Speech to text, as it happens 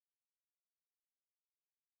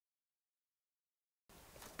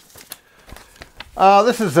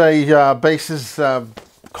This is a basis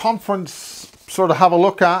conference sort of have a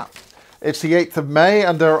look at. It's the 8th of May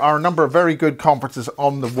and there are a number of very good conferences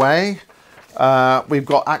on the way. We've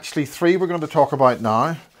got actually 3 we're going to talk about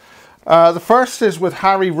now. The first is with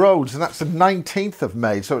Harry Rhodes, and that's the 19th of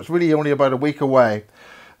May, so it's really only about a week away.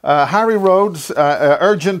 Harry Rhodes,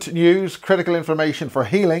 urgent news, critical information for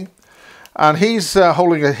healing. And he's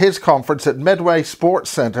holding his conference at Meadway Sports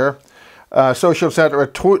Centre, Social Centre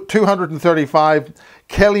at 235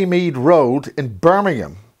 Kellymead Road in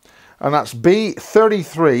Birmingham. And that's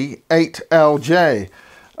B33 8LJ.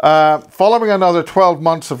 Following another 12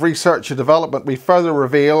 months of research and development, we further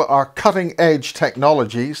reveal our cutting-edge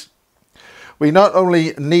technologies. We not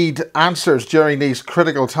only need answers during these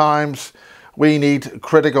critical times, we need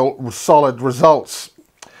critical, solid results.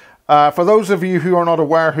 For those of you who are not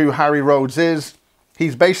aware who Harry Rhodes is,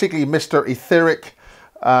 he's basically Mr. Etheric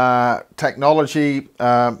technology,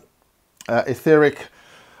 etheric,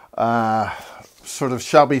 sort of,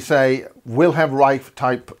 shall we say, Wilhelm Reich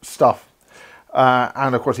type stuff.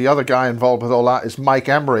 And of course, the other guy involved with all that is Mike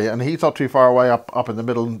Emery, and he's not too far away up in the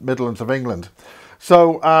Midlands of England.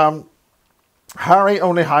 So Harry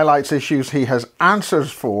only highlights issues he has answers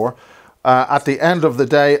for. At the end of the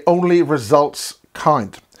day, only results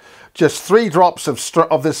count. Just 3 drops of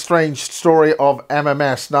this strange story of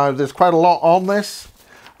MMS. Now, there's quite a lot on this,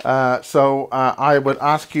 so I would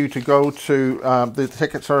ask you to go to, the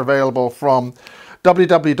tickets are available from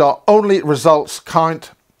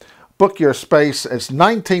www.onlyresultscount. Book your space. It's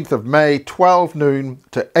 19th of May, 12 noon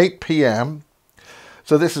to 8 p.m.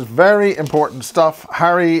 So this is very important stuff.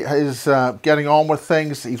 Harry is getting on with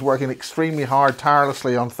things. He's working extremely hard,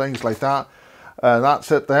 tirelessly on things like that. That's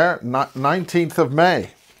it there, 19th of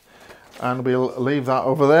May. And we'll leave that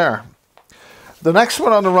over there. The next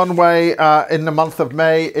one on the runway in the month of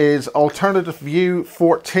May is Alternative View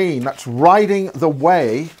 14. That's riding the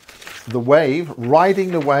wave,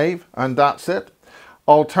 riding the wave, and that's it.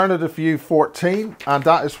 Alternative View 14, and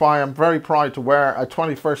that is why I'm very proud to wear a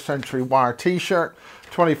 21st Century Wire t-shirt.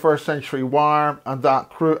 21st Century Wire and that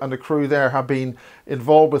crew and the crew there have been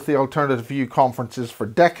involved with the Alternative View conferences for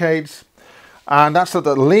decades. And that's at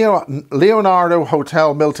the Leonardo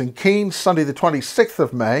Hotel, Milton Keynes, Sunday the 26th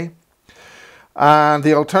of May. And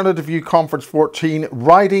the Alternative View Conference 14,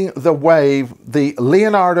 Riding the Wave, the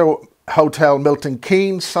Leonardo Hotel, Milton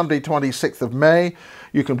Keynes, Sunday 26th of May.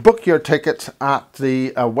 You can book your tickets at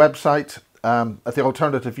the website, at the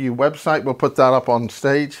Alternative View website. We'll put that up on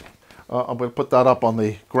stage. We'll put that up on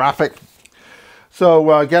the graphic.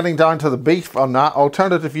 So getting down to the beef on that,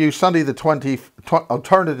 Alternative View Sunday the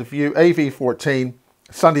Alternative View AV14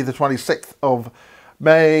 Sunday the 26th of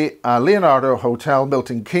May, Leonardo Hotel,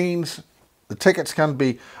 Milton Keynes. The tickets can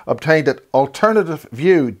be obtained at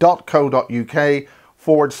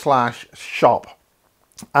alternativeview.co.uk/shop.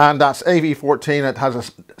 And that's AV14. It has a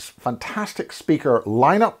fantastic speaker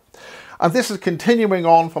lineup. And this is continuing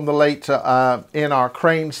on from the late in our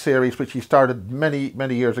Crane series, which he started many,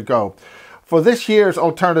 many years ago. For this year's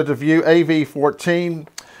Alternative View, AV14,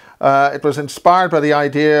 it was inspired by the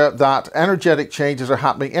idea that energetic changes are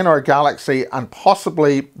happening in our galaxy and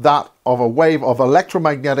possibly that of a wave of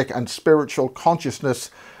electromagnetic and spiritual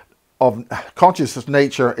consciousness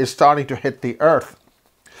nature is starting to hit the Earth.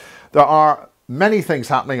 There are many things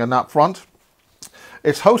happening on that front.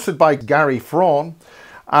 It's hosted by Gary Frawn.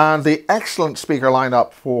 And the excellent speaker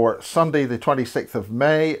lineup for Sunday the 26th of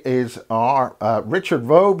May is our Richard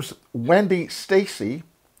Rhodes, Wendy Stacey,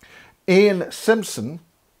 Ian Simpson,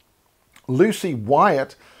 Lucy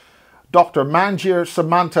Wyatt, Dr. Manjir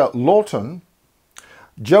Samantha Lawton,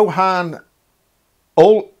 Johan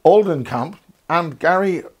Oldenkamp, and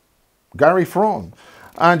Gary Frawn.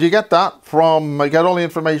 And you get that from, you get all the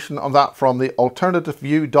information on that from the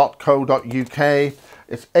alternativeview.co.uk.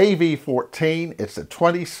 It's AV14, it's the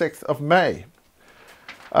 26th of May.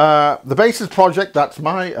 The Basis Project, that's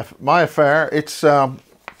my affair. It's a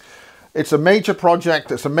major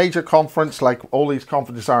project, it's a major conference, like all these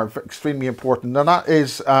conferences are extremely important. And that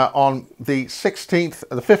is on the 15th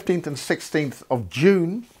and 16th of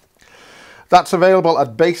June. That's available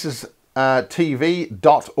at basistv.org.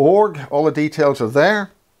 All the details are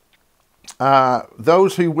there.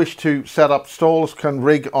 Those who wish to set up stalls can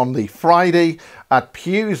rig on the Friday at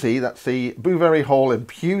Pewsey. That's the Bouverie Hall in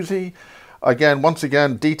Pewsey. Once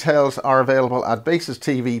again, details are available at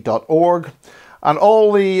basistv.org. And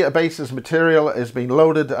all the Basis material is being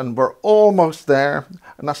loaded and we're almost there.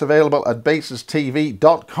 And that's available at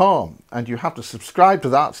basistv.com. And you have to subscribe to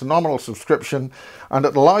that. It's a nominal subscription. And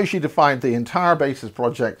it allows you to find the entire Basis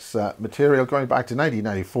Project's material going back to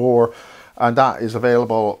 1994. And that is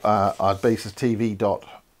available at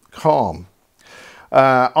basistv.com.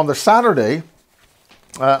 On the Saturday,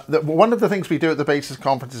 one of the things we do at the Basis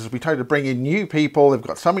conferences is we try to bring in new people. They've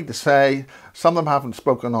got something to say. Some of them haven't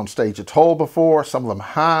spoken on stage at all before. Some of them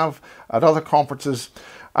have at other conferences.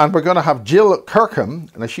 And we're going to have Jill Kirkham.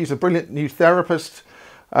 Now, she's a brilliant new therapist,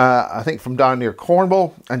 I think from down near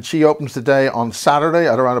Cornwall. And she opens the day on Saturday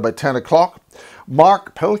at around about 10 o'clock.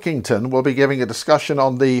 Mark Pilkington will be giving a discussion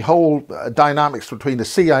on the whole dynamics between the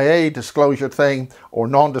CIA disclosure thing or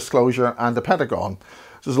non-disclosure and the Pentagon.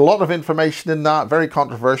 There's a lot of information in that, very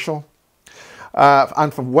controversial.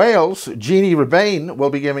 And from Wales, Jeannie Rebane will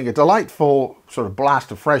be giving a delightful sort of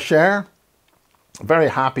blast of fresh air. Very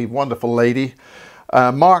happy, wonderful lady.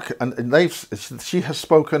 Mark, she has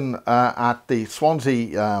spoken at the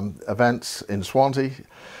Swansea events in Swansea.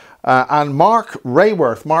 And Mark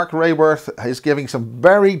Rayworth is giving some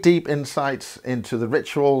very deep insights into the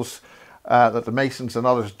rituals that the Masons and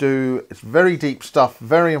others do. It's very deep stuff,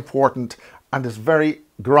 very important, and it's very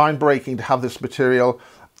groundbreaking to have this material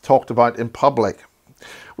talked about in public.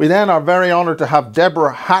 We then are very honoured to have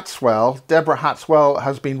Deborah Hatswell. Deborah Hatswell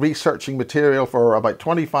has been researching material for about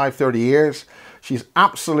 25-30 years. She's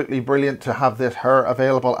absolutely brilliant to have her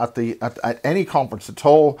available at any conference at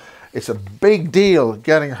all. It's a big deal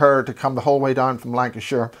getting her to come the whole way down from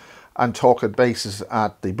Lancashire and talk at Basis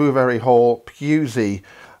at the Bouverie Hall, Pewsey,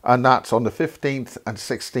 and that's on the 15th and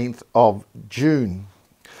 16th of June.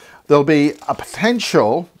 There'll be a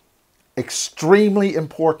potential, extremely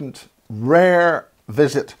important, rare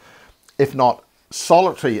visit, if not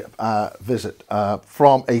solitary visit,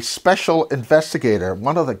 from a special investigator,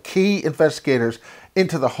 one of the key investigators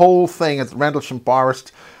into the whole thing at Rendlesham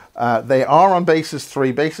Forest. They are on Basis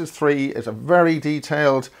 3. Basis 3 is a very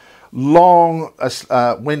detailed, long-winded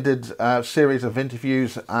series of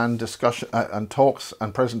interviews and discussion and talks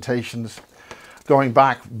and presentations going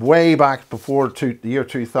back, way back before the year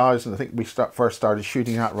 2000. I think we first started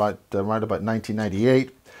shooting that around about 1998.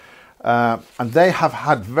 And they have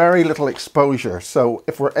had very little exposure. So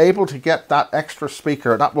if we're able to get that extra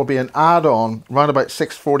speaker, that will be an add-on around about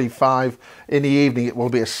 6:45 in the evening. It will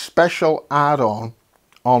be a special add-on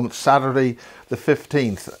on Saturday the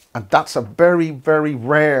 15th. And that's a very, very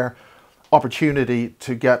rare opportunity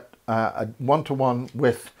to get a one-to-one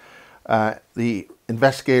with the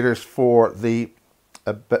investigators for the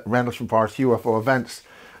Rendlesham Forest UFO events.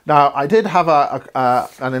 Now, I did have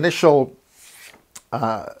an initial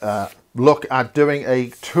look at doing a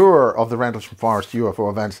tour of the Rendlesham Forest UFO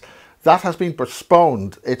events. That has been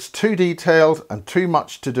postponed. It's too detailed and too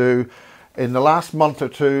much to do. In the last month or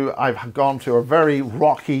two, I've gone through a very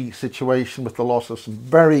rocky situation with the loss of some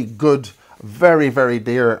very good, very, very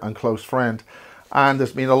dear and close friend. And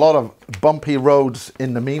there's been a lot of bumpy roads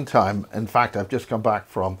in the meantime. In fact, I've just come back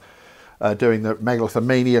from doing the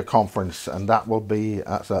Megalithomania conference, and that will be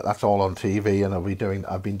that's all on TV, and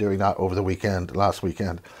I've been doing that over the last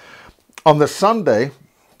weekend. On the Sunday,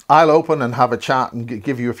 I'll open and have a chat and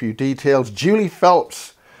give you a few details. Julie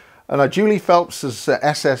Phelps, and Julie Phelps is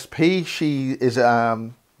SSP. She is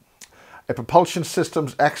a propulsion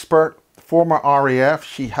systems expert, former RAF.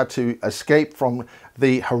 She had to escape from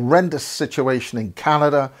the horrendous situation in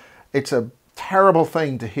Canada. It's a terrible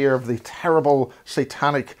thing to hear of the terrible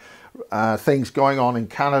satanic things going on in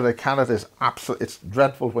Canada. Canada is it's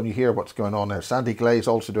dreadful when you hear what's going on there. Sandy Glay's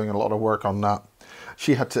also doing a lot of work on that.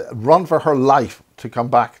 She had to run for her life to come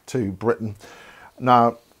back to Britain.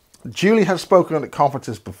 Now, Julie has spoken at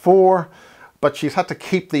conferences before, but she's had to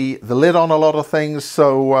keep the lid on a lot of things.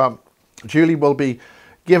 So Julie will be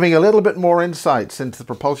giving a little bit more insights into the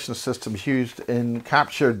propulsion systems used in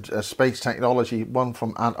captured space technology, one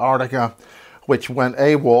from Antarctica, which went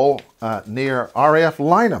AWOL near RAF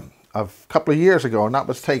Lynham a couple of years ago, and that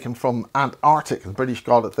was taken from Antarctic. The British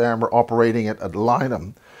got it there and were operating it at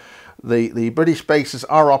Lynham. The British bases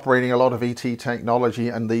are operating a lot of ET technology,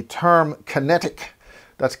 and the term kinetic,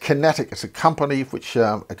 that's kinetic, it's a company which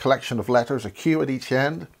a collection of letters, a Q at each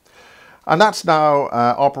end, and that's now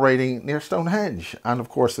operating near Stonehenge. And of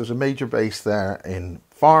course there's a major base there in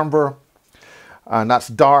Farnborough, and that's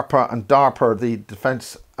DARPA, and DARPA, the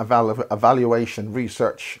Defence Evaluation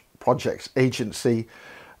Research Projects Agency,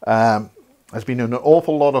 has been doing an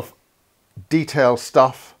awful lot of detailed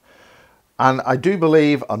stuff, and I do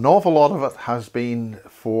believe an awful lot of it has been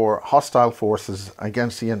for hostile forces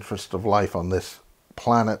against the interest of life on this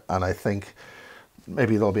planet, and I think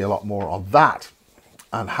maybe there'll be a lot more on that.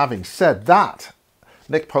 And having said that,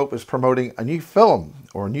 Nick Pope is promoting a new film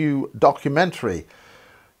or a new documentary,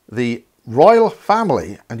 The Royal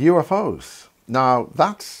Family and UFOs. Now,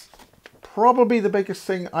 that's probably the biggest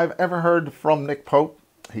thing I've ever heard from Nick Pope.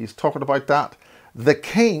 He's talking about that. The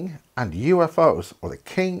King and UFOs, or the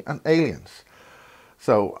King and Aliens.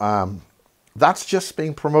 So that's just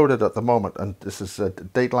being promoted at the moment, and this is a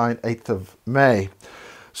dateline 8th of May.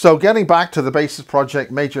 So getting back to the BASIS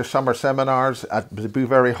project, major summer seminars at the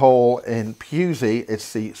Bouverie Hall in Pusey.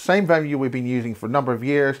 It's the same venue we've been using for a number of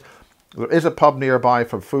years. There is a pub nearby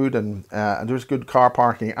for food, and there's good car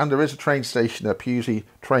parking, and there is a train station at Pusey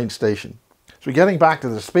train station. So getting back to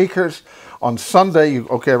the speakers, on Sunday,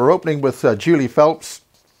 okay, we're opening with Julie Phelps.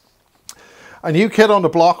 A new kid on the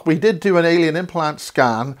block. We did do an alien implant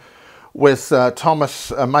scan with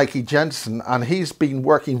Thomas Mikey Jensen, and he's been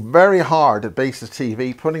working very hard at BASIS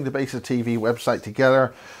TV, putting the BASIS TV website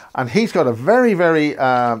together, and he's got a very, very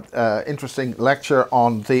interesting lecture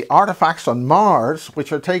on the artifacts on Mars,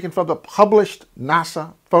 which are taken from the published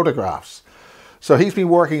NASA photographs. So he's been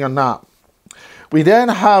working on that. We then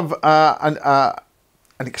have an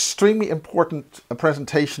extremely important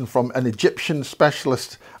presentation from an Egyptian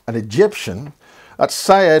specialist, an Egyptian. That's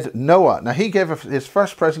Syed Noah. Now, he gave his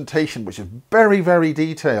first presentation, which is very, very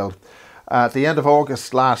detailed, at the end of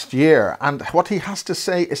August last year. And what he has to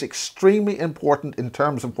say is extremely important in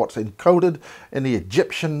terms of what's encoded in the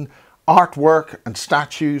Egyptian artwork and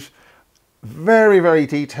statues. Very, very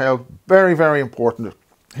detailed, very, very important.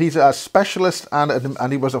 He's a specialist,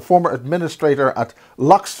 and he was a former administrator at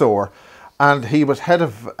Luxor, and he was head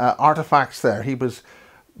of artifacts there.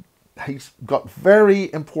 He's got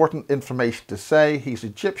very important information to say. He's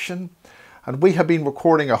Egyptian, and we have been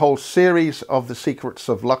recording a whole series of the secrets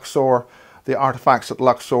of Luxor, the artifacts at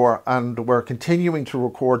Luxor, and we're continuing to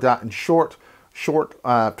record that in short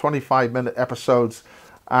 25-minute episodes,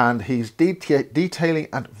 and he's detailing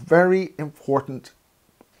a very important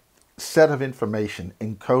set of information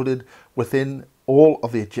encoded within all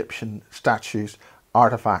of the Egyptian statues,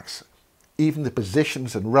 artifacts, even the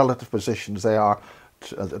positions and relative positions they are.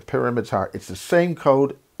 The pyramids are, it's the same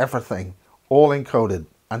code, everything, all encoded,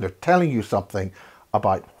 and they're telling you something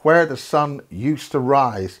about where the sun used to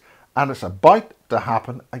rise, and it's about to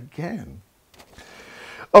happen again.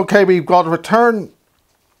 Okay, we've got a return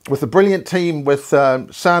with a brilliant team with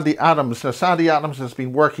Sandy Adams. Now, Sandy Adams has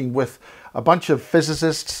been working with a bunch of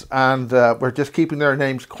physicists, and we're just keeping their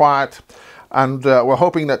names quiet, and we're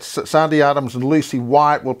hoping that Sandy Adams and Lucy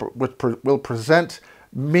Wyatt will present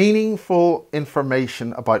meaningful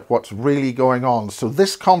information about what's really going on. So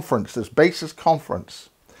this conference, this BASIS conference,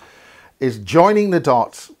 is joining the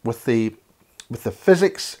dots with the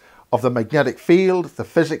physics of the magnetic field, the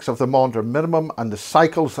physics of the Maunder minimum, and the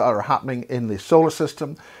cycles that are happening in the solar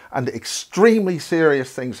system, and the extremely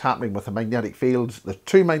serious things happening with the magnetic fields, the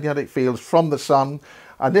two magnetic fields from the sun.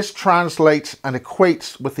 And this translates and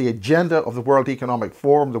equates with the agenda of the World Economic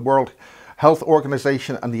Forum, the World Health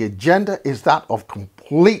Organization, and the agenda is that of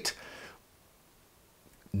complete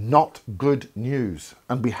not good news.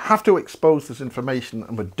 And we have to expose this information,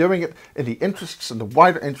 and we're doing it in the interests and the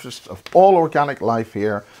wider interests of all organic life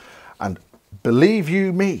here. And believe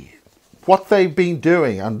you me, what they've been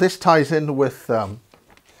doing, and this ties in with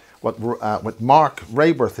what Mark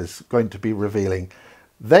Rayworth is going to be revealing,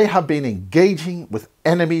 they have been engaging with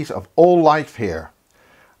enemies of all life here.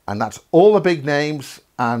 And that's all the big names.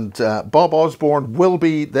 And Bob Osborne will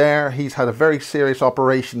be there. He's had a very serious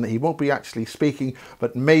operation. He won't be actually speaking,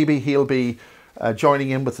 but maybe he'll be joining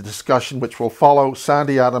in with the discussion, which will follow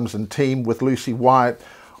Sandy Adams and team with Lucy Wyatt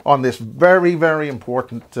on this very, very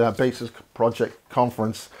important BASIS project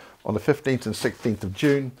conference on the 15th and 16th of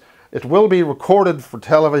June. It will be recorded for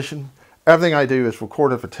television. Everything I do is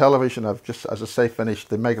recorded for television. I've just, as I say, finished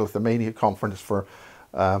the Megalithomania conference for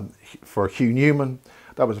Hugh Newman.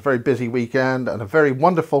 That was a very busy weekend and a very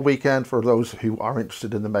wonderful weekend for those who are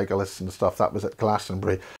interested in the megaliths and stuff. That was at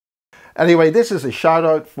Glastonbury. Anyway, this is a shout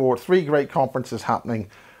out for 3 great conferences happening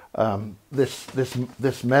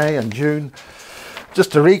this May and June.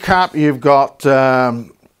 Just to recap, you've got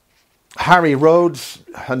Harry Rhodes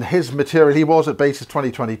and his material. He was at BASIS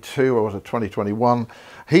 2022, or was it 2021?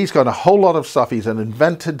 He's got a whole lot of stuff. He's an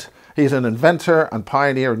inventor and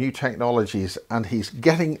pioneer of new technologies, and he's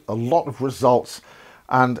getting a lot of results.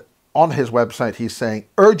 And on his website, he's saying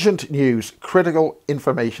urgent news, critical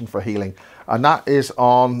information for healing. And that is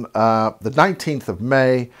on the 19th of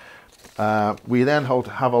May. We then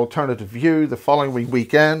have Alternative View the following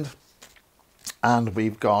weekend. And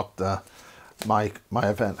we've got my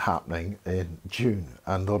event happening in June.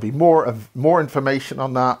 And there'll be more information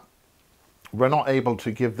on that. We're not able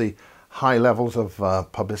to give the high levels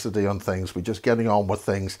of publicity on things. We're just getting on with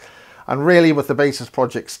things. And really, with the BASIS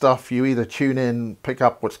project stuff, you either tune in, pick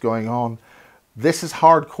up what's going on. This is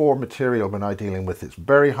hardcore material we're now dealing with. It's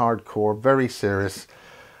very hardcore, very serious.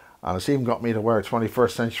 And it's even got me to wear a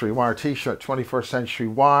 21st Century Wire t-shirt, 21st Century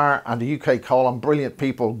Wire and the UK column. Brilliant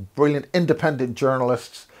people, brilliant independent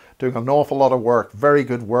journalists doing an awful lot of work, very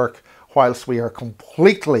good work, whilst we are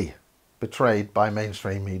completely betrayed by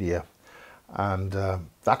mainstream media. And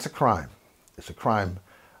that's a crime. It's a crime,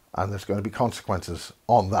 and there's going to be consequences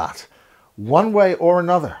on that, one way or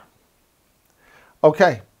another.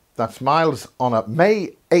 Okay, that's Miles on a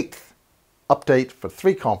May 8th update for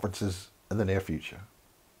 3 conferences in the near future.